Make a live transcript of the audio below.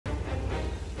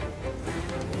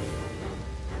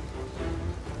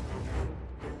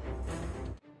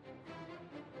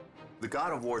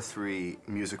God of War 3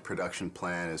 music production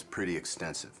plan is pretty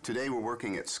extensive. Today we're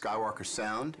working at Skywalker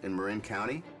Sound in Marin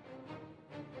County.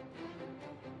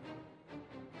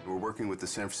 We're working with the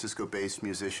San Francisco-based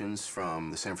musicians from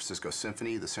the San Francisco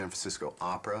Symphony, the San Francisco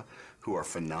Opera, who are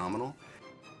phenomenal.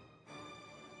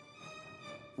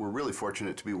 We're really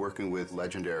fortunate to be working with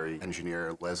legendary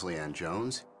engineer Leslie Ann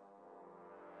Jones.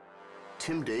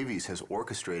 Tim Davies has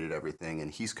orchestrated everything, and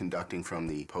he's conducting from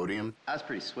the podium. That's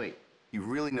pretty sweet. He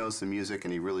really knows the music,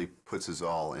 and he really puts his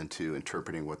all into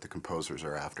interpreting what the composers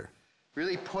are after.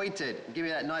 Really pointed. Give me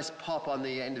that nice pop on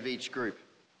the end of each group.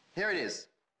 Here it is.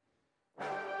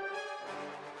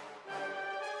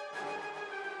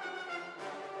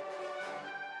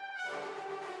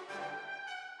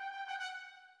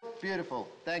 Beautiful.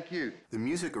 Thank you. The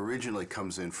music originally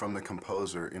comes in from the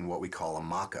composer in what we call a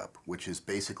mock-up, which is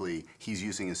basically he's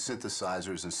using his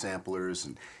synthesizers and samplers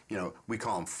and, we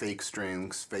call them fake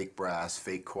strings, fake brass,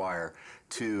 fake choir,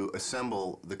 to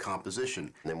assemble the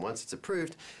composition. And then once it's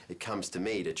approved, it comes to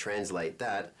me to translate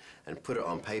that and put it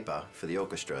on paper for the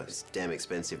orchestra. It's damn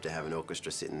expensive to have an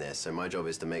orchestra sitting there, so my job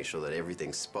is to make sure that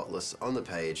everything's spotless on the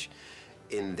page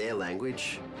in their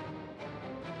language.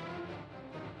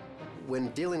 When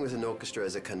dealing with an orchestra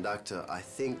as a conductor, I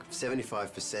think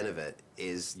 75% of it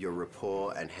is your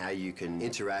rapport and how you can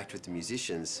interact with the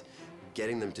musicians,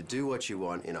 getting them to do what you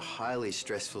want in a highly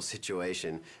stressful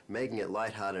situation, making it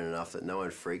lighthearted enough that no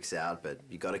one freaks out, but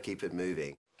you got to keep it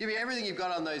moving. Give me everything you've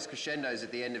got on those crescendos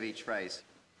at the end of each phrase.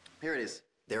 Here it is.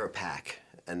 They're a pack,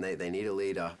 and they need a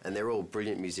leader, and they're all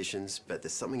brilliant musicians, but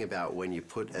there's something about when you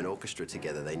put an orchestra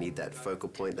together, they need that focal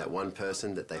point, that one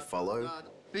person that they follow.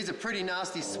 These are pretty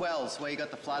nasty swells where you got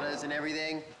the flutters and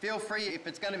everything. Feel free, if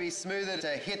it's going to be smoother, to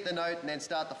hit the note and then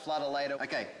start the flutter later.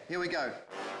 Okay, here we go.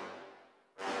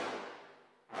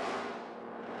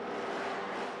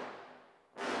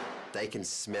 They can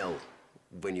smell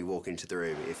when you walk into the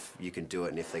room if you can do it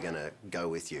and if they're going to go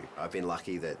with you. I've been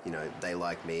lucky that, they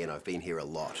like me, and I've been here a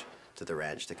lot to the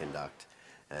ranch to conduct.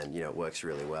 And, it works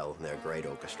really well, and they're a great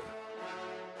orchestra.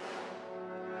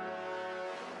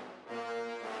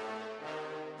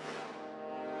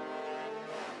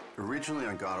 Originally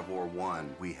on God of War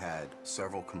 1, we had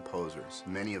several composers,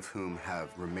 many of whom have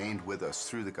remained with us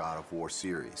through the God of War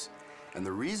series. And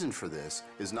the reason for this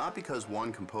is not because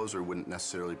one composer wouldn't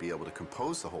necessarily be able to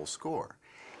compose the whole score.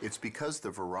 It's because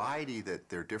the variety that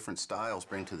their different styles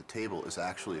bring to the table is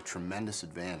actually a tremendous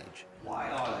advantage. Why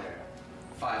are there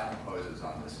 5 composers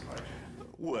on this collection?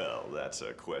 Well, that's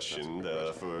a question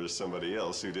for somebody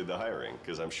else who did the hiring,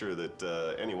 because I'm sure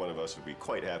that any one of us would be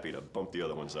quite happy to bump the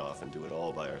other ones off and do it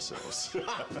all by ourselves.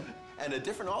 And a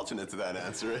different alternate to that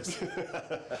answer is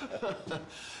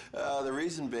the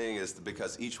reason being is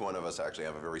because each one of us actually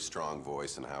have a very strong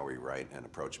voice in how we write and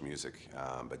approach music.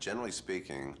 But generally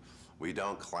speaking, we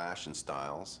don't clash in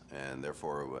styles, and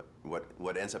therefore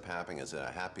what ends up happening is a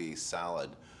happy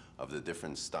salad of the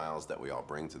different styles that we all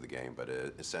bring to the game, but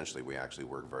essentially we actually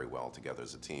work very well together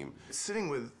as a team. Sitting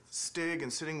with Stig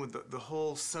and sitting with the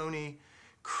whole Sony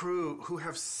crew who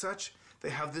have they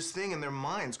have this thing in their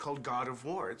minds called God of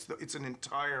War. It's an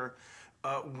entire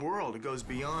world. It goes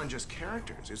beyond just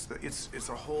characters. It's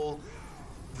a whole,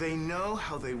 they know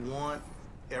how they want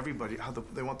everybody,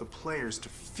 they want the players to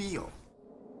feel.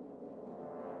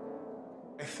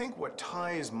 I think what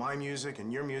ties my music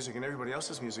and your music and everybody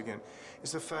else's music in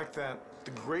is the fact that the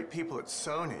great people at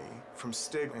Sony, from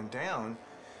Stig and down,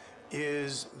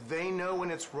 is they know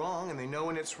when it's wrong and they know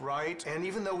when it's right. And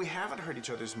even though we haven't heard each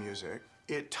other's music,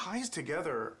 it ties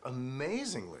together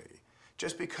amazingly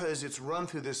just because it's run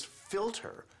through this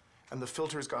filter, and the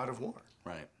filter is God of War.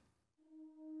 Right.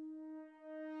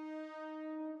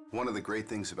 One of the great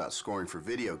things about scoring for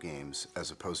video games as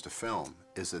opposed to film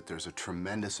is that there's a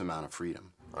tremendous amount of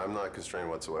freedom. I'm not constrained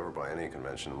whatsoever by any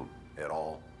convention at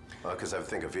all, because I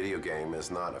think a video game is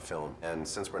not a film. And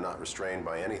since we're not restrained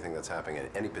by anything that's happening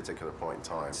at any particular point in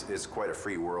time, it's quite a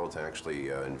free world to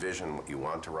actually envision what you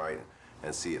want to write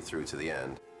and see it through to the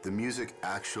end. The music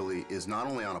actually is not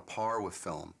only on a par with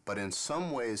film, but in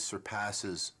some ways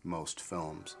surpasses most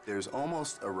films. There's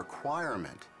almost a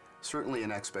requirement, certainly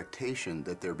an expectation,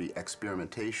 that there be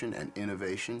experimentation and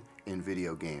innovation in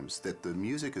video games, that the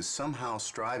music is somehow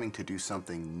striving to do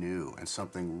something new and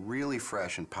something really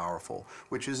fresh and powerful,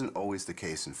 which isn't always the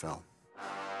case in film.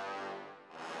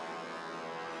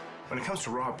 When it comes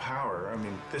to raw power, I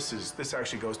mean, this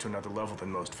actually goes to another level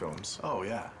than most films. Oh,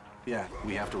 yeah. Yeah,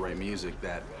 we have to write music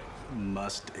that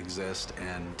must exist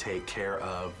and take care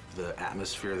of the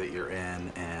atmosphere that you're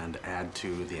in and add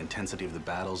to the intensity of the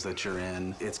battles that you're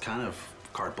in. It's kind of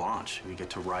carte blanche. You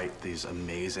get to write these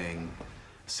amazing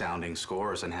sounding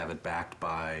scores and have it backed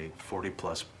by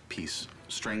 40+ piece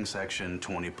string section,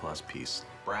 20+ piece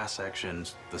brass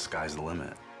sections. The sky's the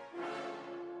limit.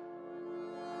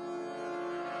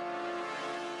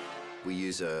 We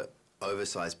use a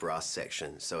oversized brass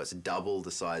section, so it's double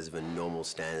the size of a normal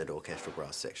standard orchestral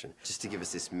brass section, just to give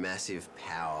us this massive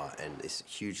power and this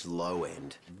huge low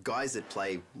end. Guys that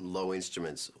play low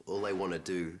instruments, all they want to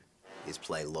do is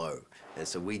play low, and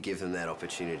so we give them that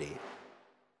opportunity.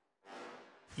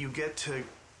 You get to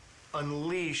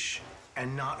unleash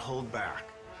and not hold back,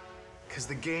 because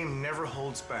the game never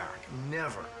holds back,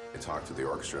 never. I talked to the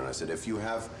orchestra and I said, if you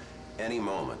have any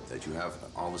moment that you have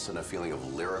all of a sudden a feeling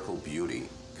of lyrical beauty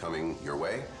coming your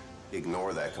way,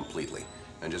 ignore that completely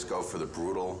and just go for the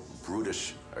brutal,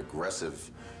 brutish, aggressive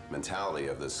mentality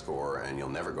of this score, and you'll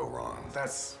never go wrong.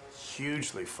 That's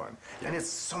hugely fun. Yeah. And it's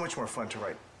so much more fun to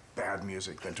write bad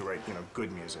music than to write,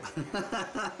 good music.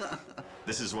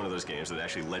 This is one of those games that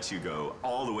actually lets you go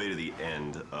all the way to the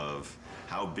end of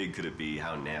how big could it be,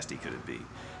 how nasty could it be.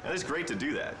 And it's great to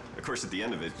do that. Of course, at the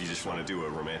end of it, you just want to do a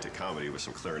romantic comedy with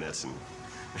some clarinets and...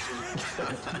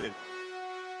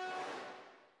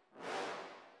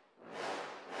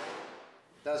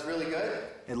 That was really good.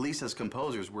 At least as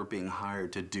composers, we're being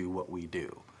hired to do what we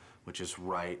do, which is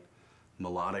write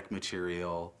melodic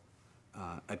material,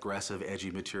 aggressive, edgy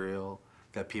material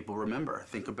that people remember.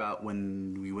 Think about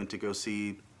when we went to go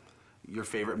see your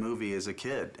favorite movie as a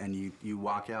kid, and you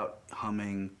walk out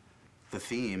humming the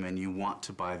theme and you want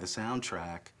to buy the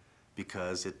soundtrack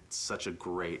because it's such a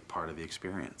great part of the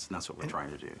experience, and that's what we're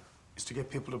trying to do. Is to get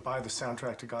people to buy the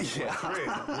soundtrack to Godzilla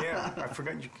 3. Yeah, I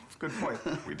forgot. Good point.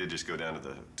 We did just go down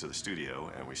to the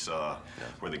studio, and we saw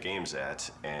where the game's at,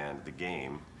 and the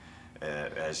game,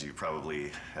 as you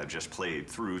probably have just played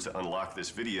through to unlock this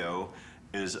video,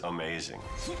 is amazing.